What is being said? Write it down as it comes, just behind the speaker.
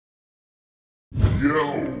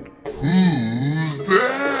Yo, who's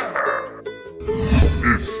that?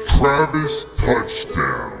 It's Travis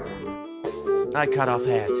Touchdown. I cut off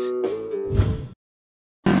heads.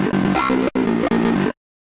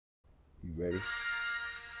 You ready?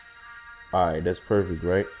 Alright, that's perfect,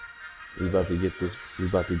 right? We about to get this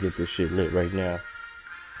shit lit right now.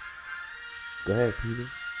 Go ahead, Peter.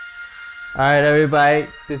 Alright, everybody,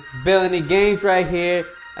 this is Villainy Games right here,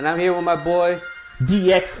 and I'm here with my boy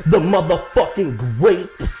DX, the motherfucking great.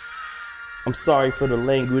 I'm sorry for the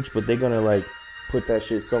language, but they're gonna like put that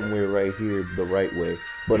shit somewhere right here the right way.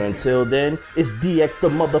 But until then, it's DX, the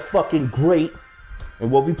motherfucking great.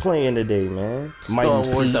 And what we playing today, man? Star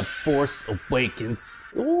Wars: The Force Awakens.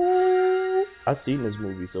 Ooh, I've seen this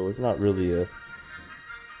movie, so it's not really a,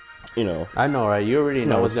 you know. I know, right? You already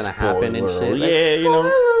know what's gonna happen and shit. Yeah, like, you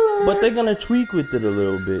know. But they're gonna tweak with it a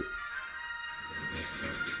little bit.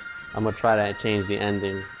 I'm gonna try to change the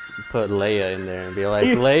ending. Put Leia in there and be like,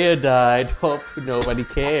 Leia died. Hope nobody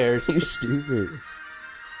cares. You stupid.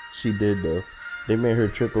 She did though. They made her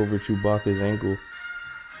trip over Chewbacca's ankle.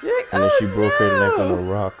 And then she broke her neck on a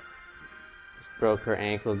rock. Just broke her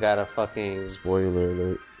ankle, got a fucking... Spoiler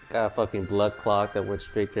alert. Got a fucking blood clot that went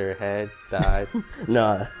straight to her head. Died.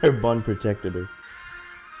 Nah, her bun protected her.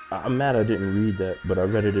 I'm mad I didn't read that, but I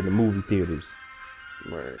read it in the movie theaters.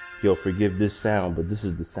 Word. Yo, forgive this sound, but this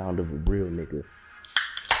is the sound of a real nigga.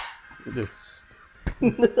 This.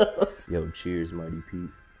 Yo, cheers, Mighty Pete.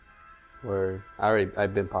 Word.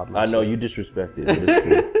 I've been popping. I know, you disrespected, but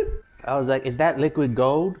it's cool. I was like, is that liquid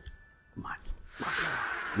gold?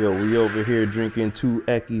 Yo, we over here drinking 2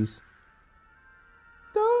 Eckies.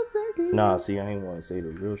 Nah, see, I ain't want to say the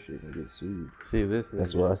real shit and get sued. See,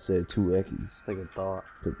 That's why I said 2 Eckies. Like a thought.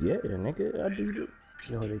 Cause yeah, nigga, I do.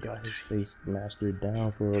 Yo, they got his face mastered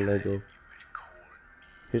down for a Lego.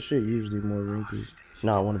 His shit usually more wrinkly.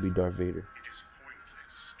 Nah, I want to be Darth Vader.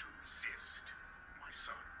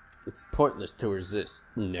 It's pointless to resist,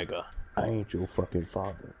 nigga. I ain't your fucking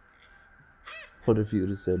father. What if you would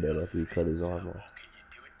have said that after he cut his arm off?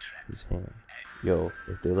 His hand. Yo,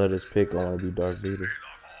 if they let us pick, I want to be Darth Vader.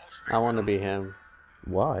 I want to be him.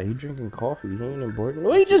 Why? He drinking coffee. He ain't important.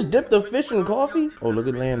 Oh, he just dipped the fish in coffee? Oh, look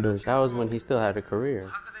at Lando. That was when he still had a career.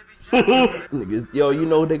 Niggas, yo, you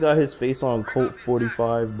know they got his face on Colt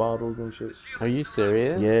 45 bottles and shit? Are you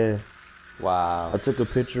serious? Yeah. Wow. I took a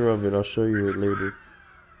picture of it. I'll show you it later.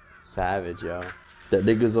 Savage, yo. That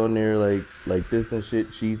nigga's on there like this and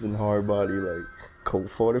shit, cheese and hard body, like Colt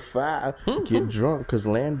 45. Get drunk because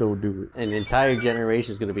Lando do it. An entire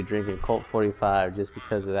generation is going to be drinking Colt 45 just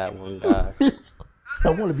because of that one guy. I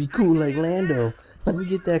want to be cool like Lando. Let me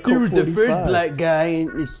get that Colt 45. You were the first black guy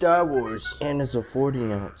in Star Wars. And it's a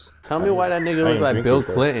 40 ounce. Tell me why that nigga look like Bill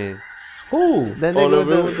Clinton. Who? That oh, nigga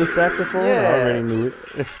the with the saxophone? Yeah. I already knew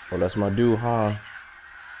it. Oh, that's my dude, Han.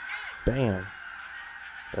 Bam.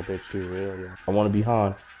 That bitch too real, yeah. I want to be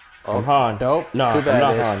Han. Oh, I'm Han. Dope. Nah, Too bad,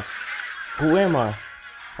 I'm not Han. Who am I?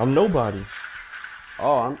 I'm nobody.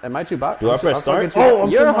 Oh, am I Chewbacca? Do I press start? Oh, I'm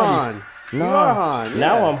you're somebody. Han. Nah. You are Han. Yeah.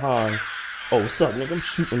 Now I'm Han. Oh, what's up, nigga? I'm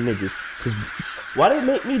shooting niggas. Cause why they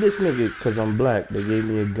make me this nigga? Cause I'm black. They gave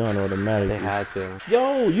me a gun automatically. They had to.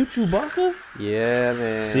 Yo, you Chewbacca? Yeah,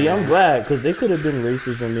 man. See, I'm glad, cause they could have been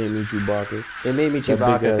racist and made me Chewbacca. They made me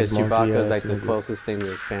Chewbacca because Chewbacca is like the nigga. closest thing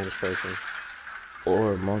to a Spanish person.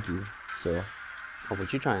 Or a monkey. So. Oh,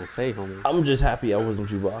 what you trying to say, homie? I'm just happy I wasn't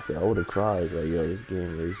Chewbacca. I would have cried like, yo, this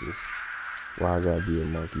game racist. Why I gotta be a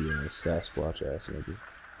monkey ass, Sasquatch ass nigga?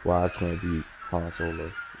 Why I can't be Han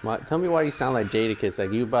Solo? Tell me why you sound like Jadakiss,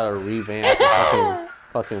 like you about to revamp the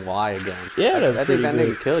fucking Y again. Yeah, that's I pretty think that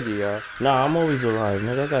good. nigga killed you, yo. Nah, I'm always alive,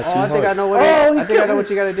 nigga. I got 2 I hearts. think I know what I think I know what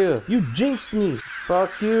you gotta do. You jinxed me.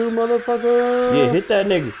 Fuck you, motherfucker. Yeah, hit that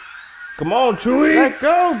nigga. Come on, Chewie. Let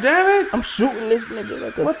go, damn it. I'm shooting this nigga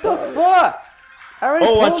like a What the thug. fuck?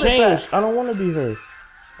 I changed. I don't want to be her.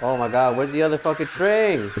 Oh my god, where's the other fucking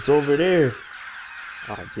string? It's over there.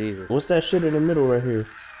 Oh, Jesus. What's that shit in the middle right here?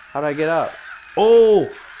 How do I get up? Oh,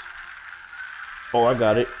 I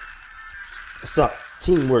got it. What's up?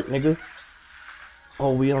 Teamwork, nigga.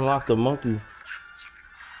 Oh, we unlocked the monkey.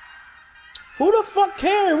 Who the fuck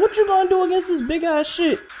cares? What you gonna do against this big ass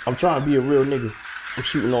shit? I'm trying to be a real nigga. I'm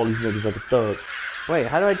shooting all these niggas like a thug. Wait,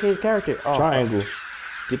 how do I change character? Oh, Triangle.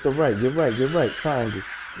 Get the right, get right. Triangle.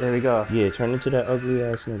 there we go. Yeah, turn into that ugly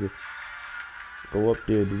ass nigga. Go up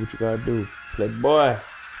there, do what you gotta do. Play boy.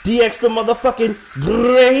 DX the motherfucking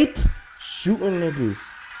great. Shooting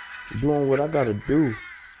niggas. Doing what I gotta do.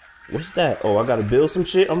 What's that? Oh, I gotta build some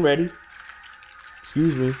shit? I'm ready.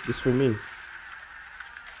 Excuse me, this for me.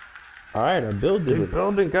 Alright, I built it.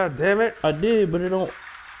 Building, goddammit. I did, but it don't.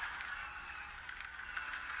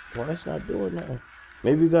 Why it's not doing nothing?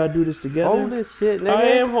 Maybe we gotta do this together. Hold this shit, nigga. I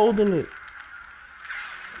am holding it.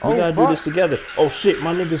 We gotta do this together. Oh shit,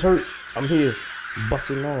 my nigga's hurt. I'm here,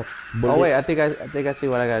 busting off. Bullets. Oh wait, I think I see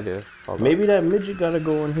what I gotta do. Hold Maybe that midget gotta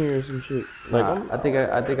go in here or some shit. Like, I think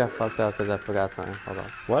I fucked up because I forgot something. Hold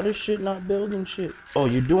on. why this shit not building shit? Oh,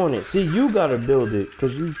 you're doing it. See, you gotta build it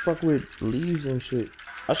because you fuck with leaves and shit.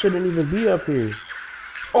 I shouldn't even be up here.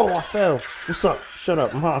 Oh, I fell. What's up? Shut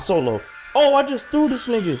up. I'm Han Solo. Oh, I just threw this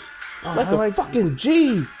nigga like a fucking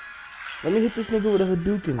G. Let me hit this nigga with a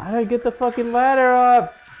Hadouken. How did I get the fucking ladder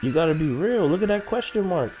up? You gotta be real. Look at that question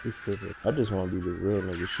mark. You stupid. I just want to be the real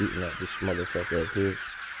nigga shooting at this motherfucker up here.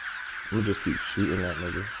 I'm gonna just keep shooting that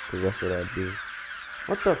nigga, because that's what I do.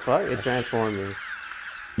 What the fuck? It transformed me.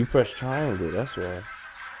 You press triangle, that's why.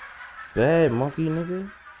 Bad monkey nigga.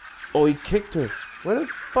 Oh, he kicked her. Where the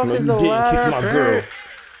fuck No, is you the didn't ladder? kick my girl.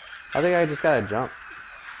 I think I just gotta jump.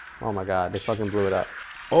 Oh my god, they fucking blew it up.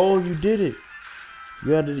 Oh, you did it.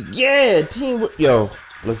 You had to. Yeah, teamwork. Yo,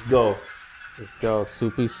 let's go. Let's go,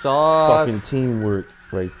 soupy sauce. Fucking teamwork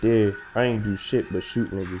right there. I ain't do shit but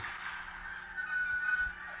shoot niggas.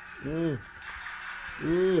 You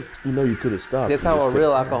know you could have stopped. That's how a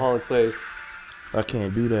real alcoholic plays. I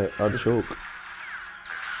can't do that. I'll choke.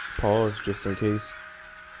 Pause just in case.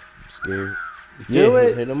 I'm scared. Do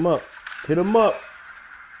it. Hit him up. Hit him up.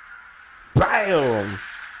 Bam!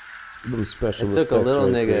 Them special It took a little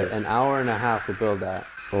right nigga there. an hour and a half to build that.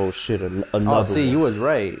 Oh shit, another Oh, see, one. you was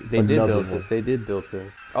right. They did Another build one. it. They did build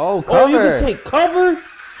it. Oh, cover! Oh, you can take cover?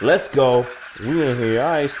 Let's go. We in here.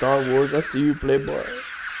 Alright, Star Wars. I see you, playboy.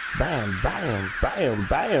 Bam, bam, bam,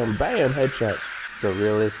 bam, bam. Headshots. It's the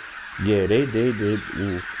realest. Yeah, they did.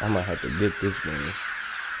 Oof, I might have to get this game.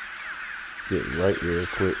 Get right real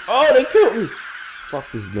quick. Oh, they killed me. Fuck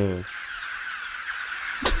this game.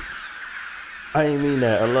 I ain't mean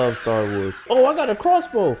that. I love Star Wars. Oh, I got a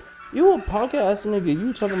crossbow. You a punk ass nigga.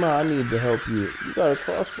 You talking about I need to help you. You got a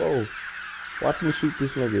crossbow. Watch me shoot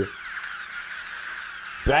this nigga.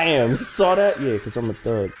 Bam. You saw that? Yeah, because I'm a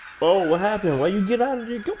thug. Oh, what happened? Why you get out of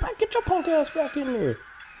there? Go back. Get your punk ass back in there.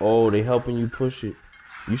 Oh, they helping you push it.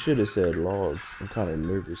 You should have said logs. I'm kind of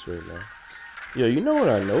nervous right now. Yo, you know what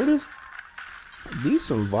I noticed? These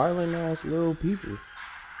some violent ass little people.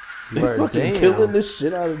 They fucking killing the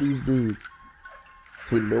shit out of these dudes.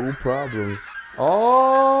 With no problem.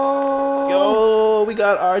 Oh! Yo, we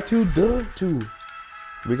got R2-D2.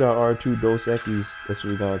 We got R2 Dos Equis. That's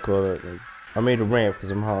what we gonna call it. Like, I made a ramp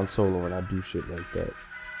because I'm Han Solo and I do shit like that.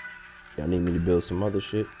 Y'all need me to build some other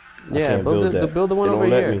shit? Yeah, I can't build the one over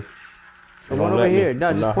here. The one over here.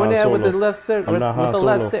 No, just point it out with the left stick. With the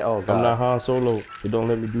left stick. Oh god. I'm not Han Solo. It don't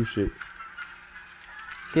let me do shit.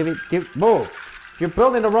 Move. You're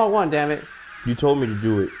building the wrong one, damn it. You told me to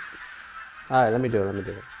do it. Alright, let me do it.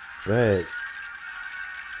 Go ahead.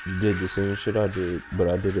 You did the same shit I did, but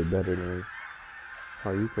I did it better than you.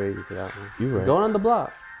 Oh, you crazy for that one. You right. Going on the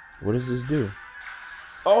block. What does this do?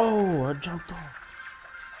 Oh, I jumped off.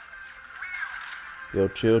 Yo,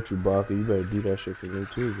 chill, Chewbacca. You better do that shit for me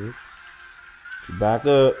too, bitch.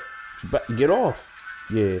 Chewbacca. Get off.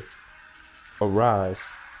 Yeah. Arise.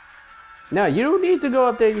 No, you don't need to go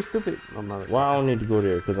up there, you stupid. Why I don't need to go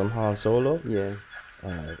there? Because I'm Han Solo? Yeah.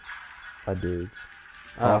 Alright. I digs.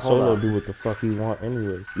 Han Solo do what the fuck he want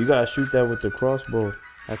anyways. You gotta shoot that with the crossbow.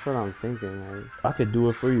 That's what I'm thinking, right? I could do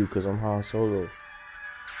it for you because I'm Han Solo.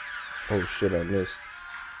 Oh shit, I missed.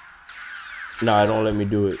 Nah, don't let me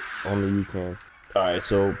do it. Only you can. Alright,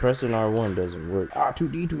 so pressing R1 doesn't work.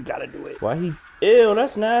 R2-D2 gotta do it. Why he... Ew,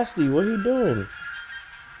 that's nasty. What he doing?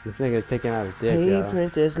 This nigga's taking out his dick, Hey, yo.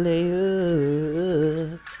 Princess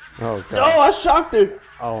Leia. Oh, God. Oh, I shocked her.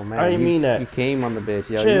 Oh, man. I didn't mean that. You came on the bitch,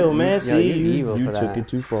 yo. Chill, man. See, you you took it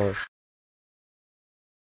too far.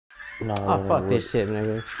 Nah, oh, fuck this shit,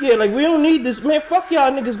 nigga. Yeah, like, we don't need this. Man, fuck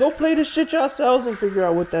y'all niggas. Go play this shit yourselves and figure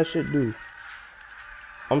out what that shit do.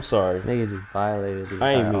 I'm sorry. Nigga just violated.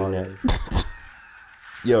 I ain't mean that.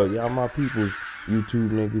 Yo, y'all my peoples,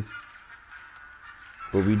 YouTube niggas.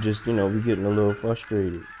 But we just, you know, we getting a little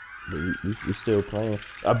frustrated. But we still playing.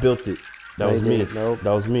 I built it. That was me. Nope.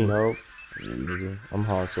 That was me. Nope. Nigga, I'm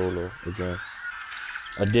Han Solo again.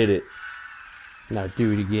 I did it. Now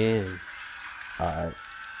do it again. Alright.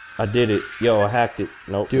 I did it. Yo, I hacked it.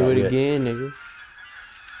 Nope. Do it again, nigga.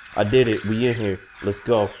 I did it. We in here. Let's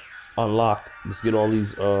go. Unlock. Let's get all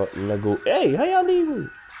these Lego. Hey, how y'all leave me?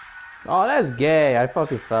 Oh, that's gay. I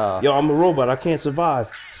fucking fell. Yo, I'm a robot. I can't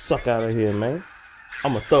survive. Suck out of here, man.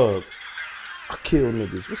 I'm a thug. I kill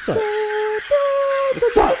niggas. What's up?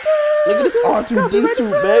 What's up? Nigga, this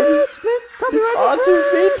R2-D2, baby. This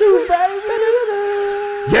R2-D2, baby.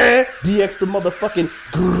 Yeah, DX the motherfucking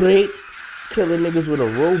great. killing niggas with a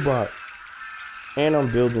robot. And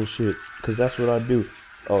I'm building shit, cause that's what I do.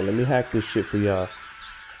 Oh, let me hack this shit for y'all.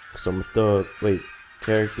 Cause I'm a thug. Wait,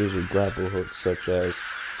 characters with grapple hooks, such as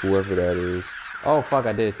whoever that is. Oh fuck,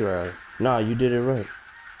 I did it too early. Nah, you did it right.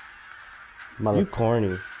 You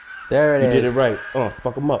corny. There it is. You did it right.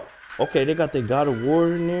 Fuck them up. Okay, they got their God of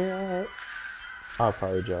War in there. Alright. I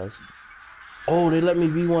apologize. Oh, they let me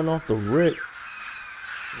be one off the rip.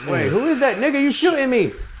 Wait, who is that nigga? You shooting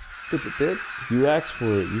me? Stupid bitch. You asked for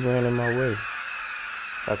it. You ran in my way.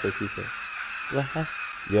 That's what she said.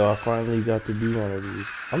 Yo, I finally got to be one of these.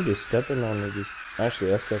 I'm just stepping on niggas.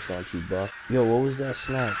 Actually, I stepped on you, bro. Yo, what was that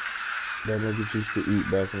snack that niggas used to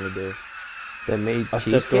eat back in the day? That made I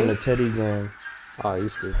stepped on the Teddy Graham. Oh, you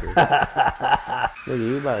stupid. Nigga,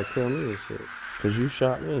 you about to kill me and shit. Cause you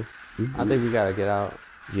shot me. I think we gotta get out.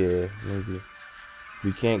 Yeah, maybe.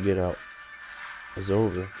 We can't get out. It's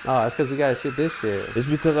over. Oh, that's because we gotta shoot this shit. It's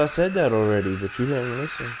because I said that already, but you didn't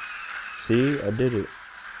listen. See, I did it.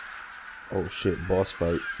 Oh shit, boss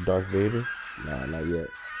fight. Darth Vader? Nah, not yet.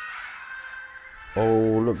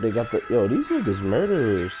 Oh, look, they got the... Yo, these niggas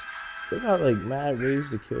murderers. They got like mad ways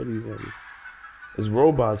to kill these niggas. It's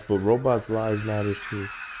robots, but robots' lives matters too.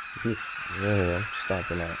 Yeah, I'm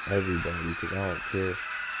stopping out everybody because I don't care.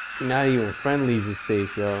 Not even friendlies is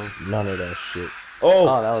safe, yo. None of that shit. Oh,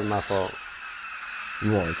 that was my fault.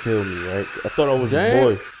 You want to kill me, right? I thought I was a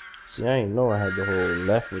boy. See, I ain't know I had to hold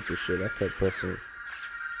left with the shit. I kept pressing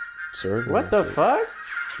circle. What the fuck?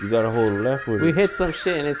 You gotta hold left with it. We hit some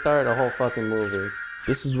shit and it started a whole fucking movie.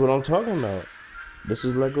 This is what I'm talking about. This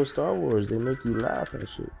is Lego Star Wars. They make you laugh and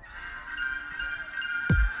shit.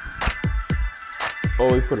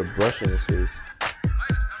 Oh, he put a brush in his face.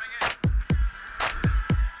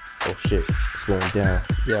 Oh shit, it's going down.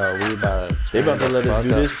 Yo, we about to... They about to let us do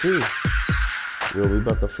this too. Yo, we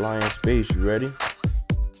about to fly in space. You ready?